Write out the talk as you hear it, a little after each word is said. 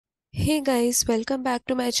Hey guys, welcome back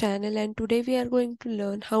to my channel, and today we are going to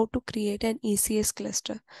learn how to create an ECS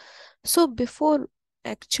cluster. So before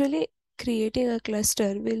actually creating a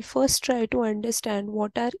cluster, we'll first try to understand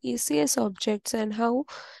what are ECS objects and how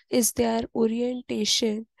is their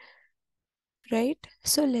orientation, right?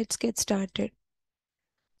 So let's get started.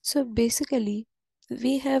 So basically,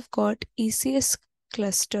 we have got ECS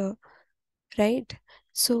cluster, right?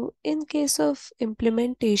 So in case of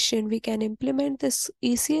implementation, we can implement this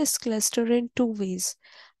ECS cluster in two ways,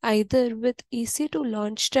 either with EC2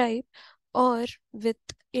 launch type or with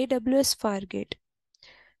AWS Fargate,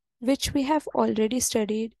 which we have already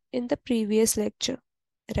studied in the previous lecture,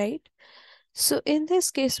 right? So in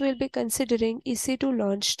this case, we'll be considering EC2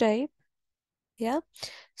 launch type. Yeah.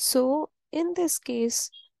 So in this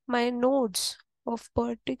case, my nodes of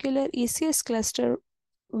particular ECS cluster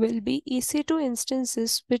will be EC2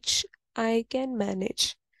 instances which I can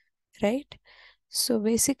manage, right? So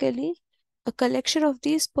basically, a collection of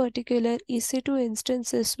these particular EC2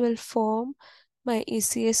 instances will form my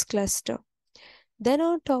ECS cluster. Then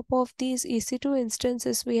on top of these EC2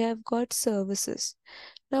 instances, we have got services.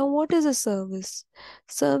 Now, what is a service?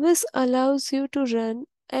 Service allows you to run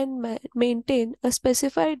and maintain a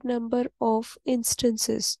specified number of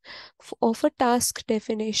instances of a task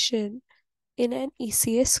definition in an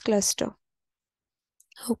ECS cluster.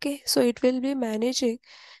 Okay, so it will be managing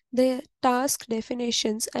the task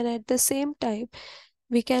definitions, and at the same time,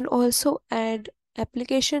 we can also add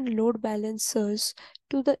application load balancers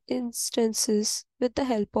to the instances with the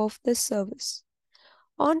help of this service.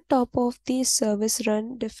 On top of these service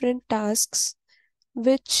run different tasks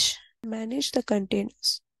which manage the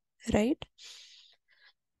containers, right?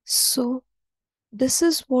 So this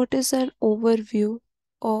is what is an overview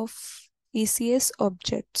of ECS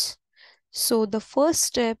objects. So the first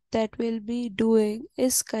step that we'll be doing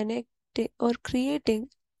is connecting or creating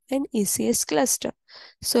an ECS cluster.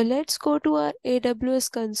 So let's go to our AWS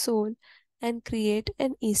console and create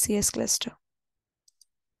an ECS cluster.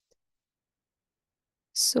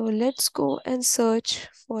 So let's go and search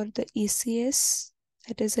for the ECS,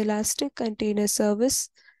 that is Elastic Container Service.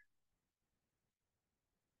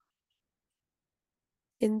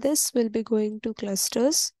 In this, we'll be going to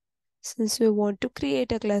clusters since we want to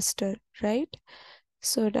create a cluster, right?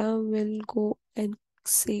 So now we'll go and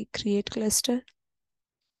say create cluster.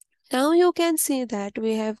 Now you can see that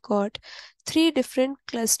we have got three different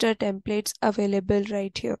cluster templates available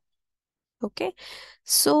right here. Okay,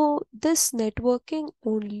 so this networking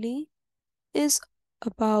only is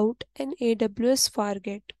about an AWS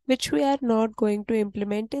Fargate, which we are not going to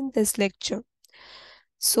implement in this lecture.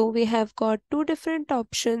 So we have got two different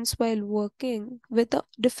options while working with the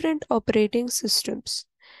different operating systems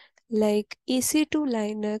like EC2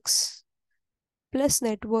 Linux plus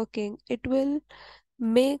networking. It will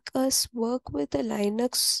make us work with the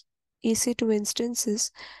Linux EC2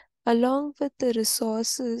 instances along with the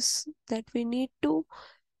resources that we need to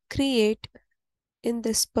create in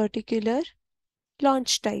this particular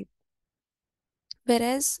launch type.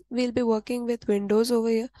 Whereas we'll be working with Windows over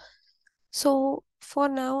here. So for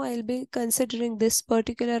now, I'll be considering this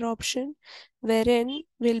particular option wherein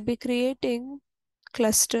we'll be creating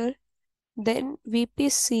cluster, then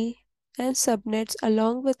VPC and subnets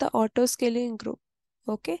along with the auto scaling group.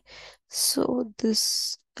 Okay, so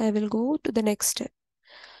this I will go to the next step.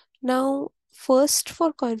 Now, first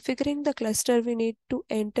for configuring the cluster, we need to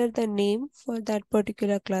enter the name for that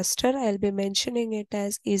particular cluster. I'll be mentioning it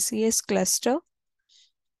as ECS cluster,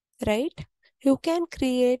 right? You can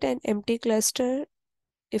create an empty cluster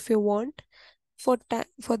if you want.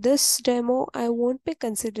 For this demo, I won't be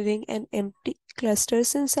considering an empty cluster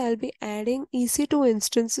since I'll be adding EC2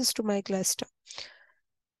 instances to my cluster.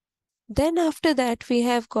 Then after that, we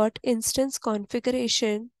have got instance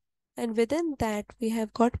configuration, and within that, we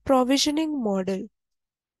have got provisioning model.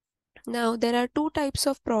 Now, there are two types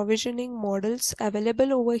of provisioning models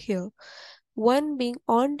available over here. One being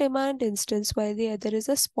on-demand instance while the other is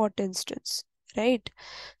a spot instance, right?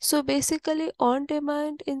 So basically,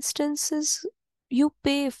 on-demand instances, you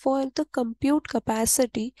pay for the compute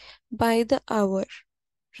capacity by the hour,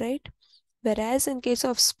 right? Whereas in case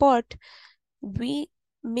of spot, we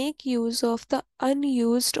make use of the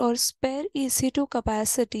unused or spare EC2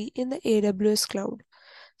 capacity in the AWS cloud.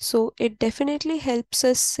 So it definitely helps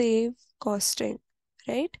us save costing,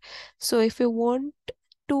 right? So if you want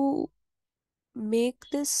to make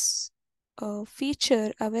this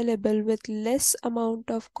feature available with less amount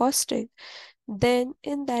of costing, then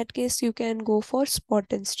in that case you can go for spot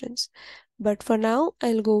instance. But for now,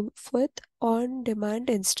 I'll go with on-demand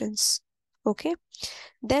instance. Okay.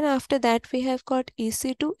 Then after that, we have got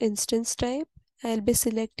EC2 instance type I'll be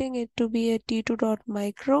selecting it to be a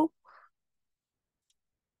t2.micro.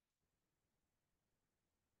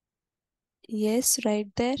 Yes, right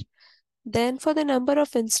there. Then for the number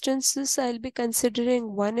of instances, I'll be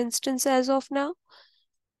considering one instance as of now.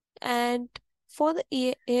 And for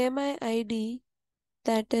the AMI ID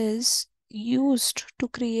that is used to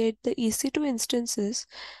create the EC2 instances,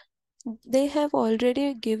 they have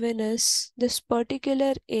already given us this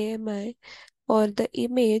particular AMI or the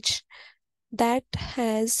image that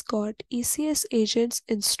has got ECS agents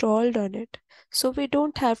installed on it. So we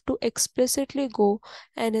don't have to explicitly go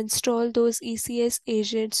and install those ECS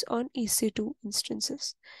agents on EC2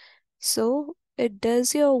 instances. So it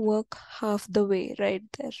does your work half the way right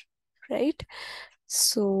there, right?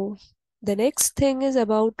 So the next thing is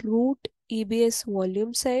about root EBS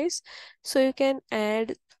volume size. So you can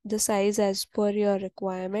add the size as per your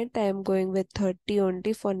requirement. I am going with 30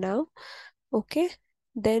 only for now. Okay.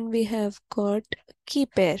 Then we have got key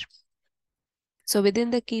pair. So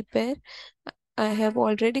within the key pair, I have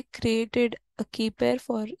already created a key pair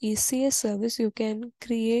for ECS service. You can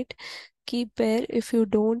create key pair if you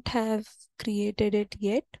don't have created it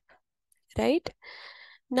yet, right?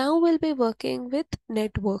 Now we'll be working with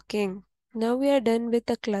networking. Now we are done with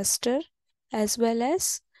the cluster as well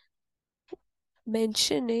as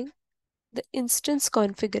mentioning the instance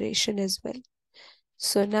configuration as well.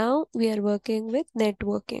 So now we are working with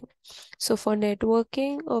networking. So for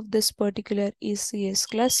networking of this particular ECS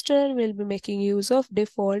cluster, we'll be making use of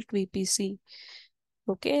default VPC.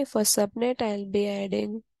 Okay, for subnet, I'll be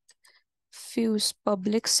adding few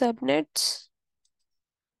public subnets,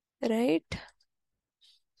 right?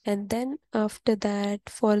 And then after that,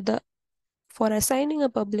 for assigning a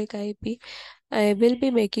public IP, I will be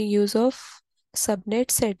making use of subnet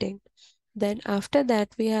setting. Then after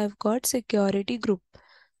that, we have got security group.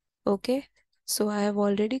 Okay, so I have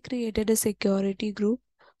already created a security group.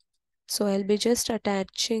 So I'll be just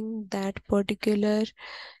attaching that particular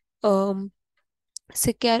um,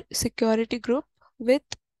 security group with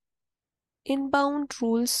inbound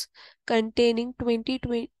rules containing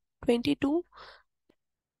 22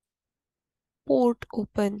 port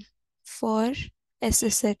open for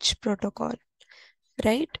SSH protocol,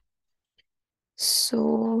 right?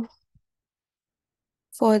 So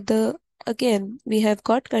for the again, we have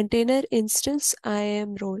got container instance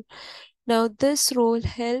IAM role. Now this role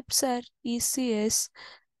helps our ECS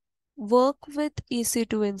work with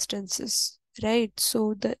EC2 instances, right?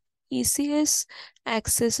 So the ECS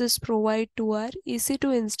accesses provide to our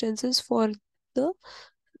EC2 instances for the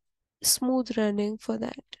smooth running for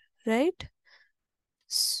that, right?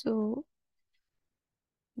 So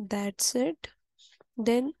that's it.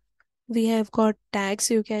 Then we have got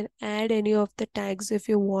tags. You can add any of the tags if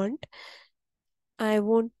you want. I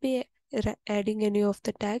won't be adding any of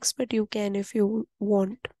the tags, but you can if you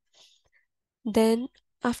want. Then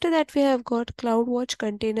after that, we have got CloudWatch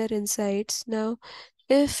Container Insights. Now,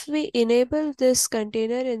 if we enable this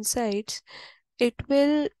container insights, it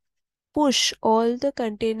will push all the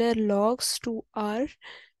container logs to our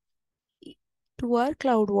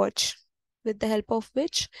CloudWatch, with the help of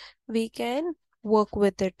which we can work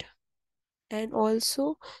with it and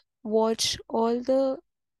also watch all the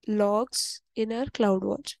logs in our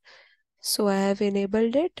CloudWatch. So I have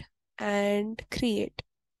enabled it and create.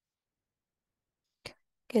 You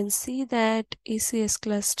can see that ECS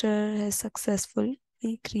cluster has successfully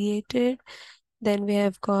created. Then we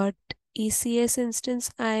have got ECS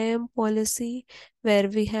instance IAM policy where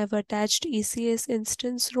we have attached ECS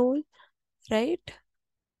instance role, right?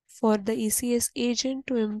 For the ECS agent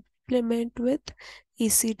to implement with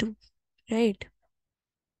EC2, right?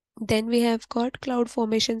 Then we have got cloud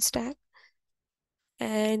formation stack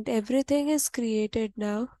and everything is created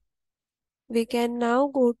now. We can now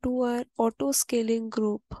go to our auto scaling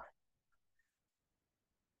group.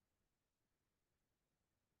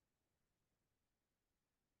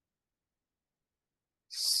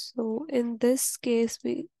 So in this case,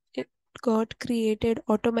 it got created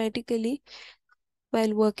automatically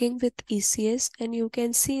while working with ECS, and you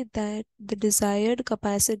can see that the desired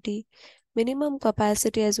capacity, minimum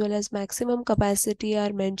capacity as well as maximum capacity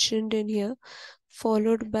are mentioned in here,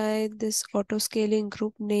 followed by this auto scaling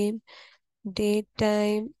group name, date,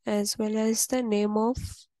 time, as well as the name of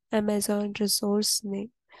Amazon resource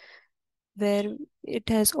name, where it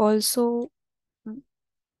has also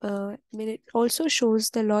it also shows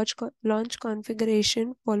the launch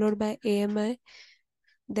configuration followed by AMI.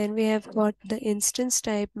 Then we have got the instance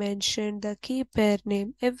type mentioned, the key pair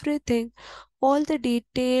name, everything, all the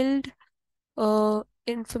detailed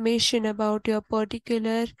information about your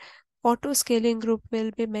particular auto scaling group will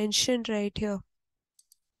be mentioned right here.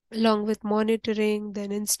 along with monitoring,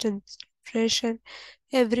 then instance refresh,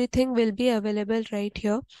 everything will be available right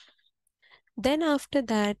here. Then after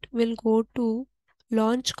that, we'll go to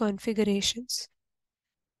launch configurations.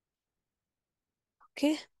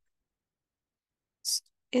 Okay.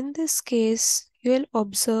 In this case, you'll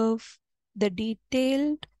observe the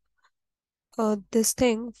detailed this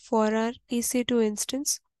thing for our EC2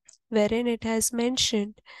 instance, wherein it has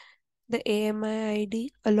mentioned the AMI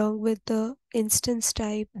ID along with the instance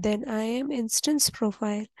type, then IAM instance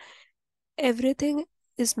profile. Everything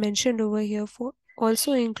is mentioned over here, for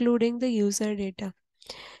also including the user data.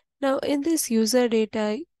 Now in this user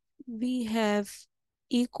data, we have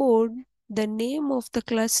echoed the name of the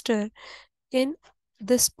cluster in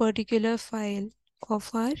this particular file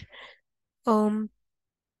of our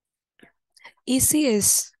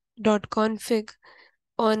ECS.config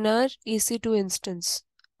on our EC2 instance.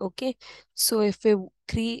 Okay, so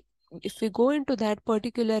if we go into that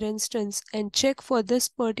particular instance and check for this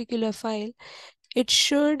particular file, it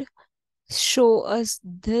should show us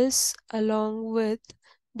this along with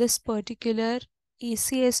this particular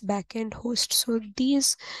ECS backend host. So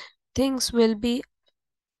these things will be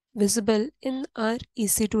visible in our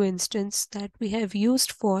EC2 instance that we have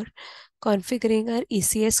used for configuring our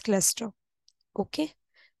ECS cluster. Okay,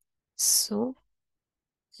 so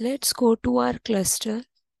let's go to our cluster,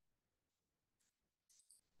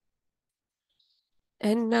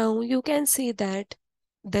 and now you can see that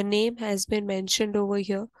the name has been mentioned over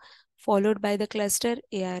here, followed by the cluster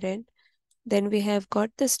ARN. Then we have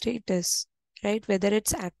got the status, right? Whether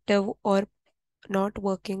it's active or not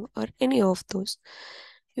working or any of those.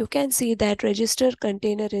 You can see that register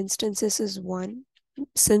container instances is 1,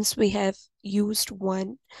 since we have used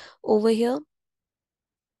 1 over here.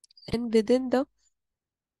 And within the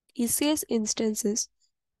ECS instances,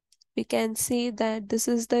 we can see that this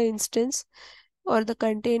is the instance or the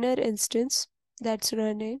container instance that's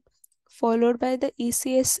running, followed by the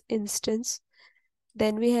ECS instance.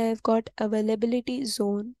 Then we have got availability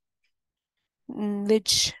zone,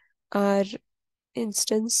 which our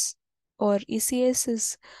instance or ECS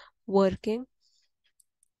is working.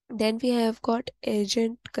 Then we have got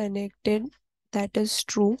agent connected, that is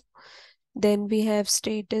true. Then we have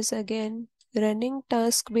status again, running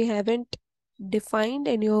task. We haven't defined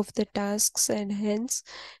any of the tasks and hence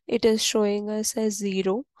it is showing us as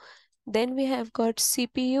 0. Then we have got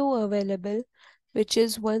CPU available, which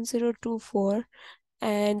is 1024,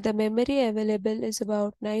 and the memory available is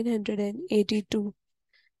about 982.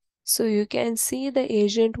 So you can see the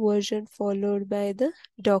agent version followed by the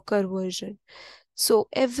Docker version. So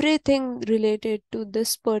everything related to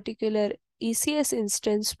this particular ECS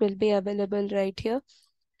instance will be available right here.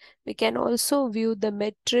 We can also view the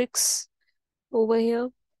metrics over here.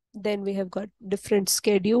 Then we have got different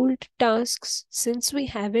scheduled tasks. Since we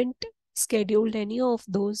haven't scheduled any of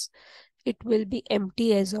those, it will be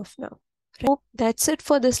empty as of now. Hope that's it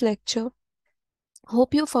for this lecture.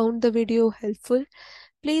 Hope you found the video helpful.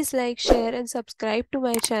 Please like, share and subscribe to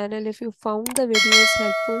my channel if you found the videos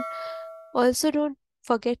helpful. Also, don't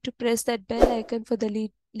forget to press that bell icon for the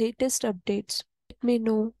latest updates. Let me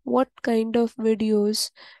know what kind of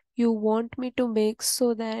videos you want me to make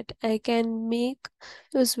so that I can make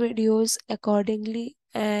those videos accordingly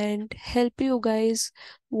and help you guys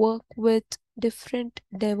work with different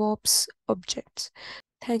DevOps objects.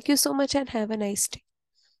 Thank you so much and have a nice day.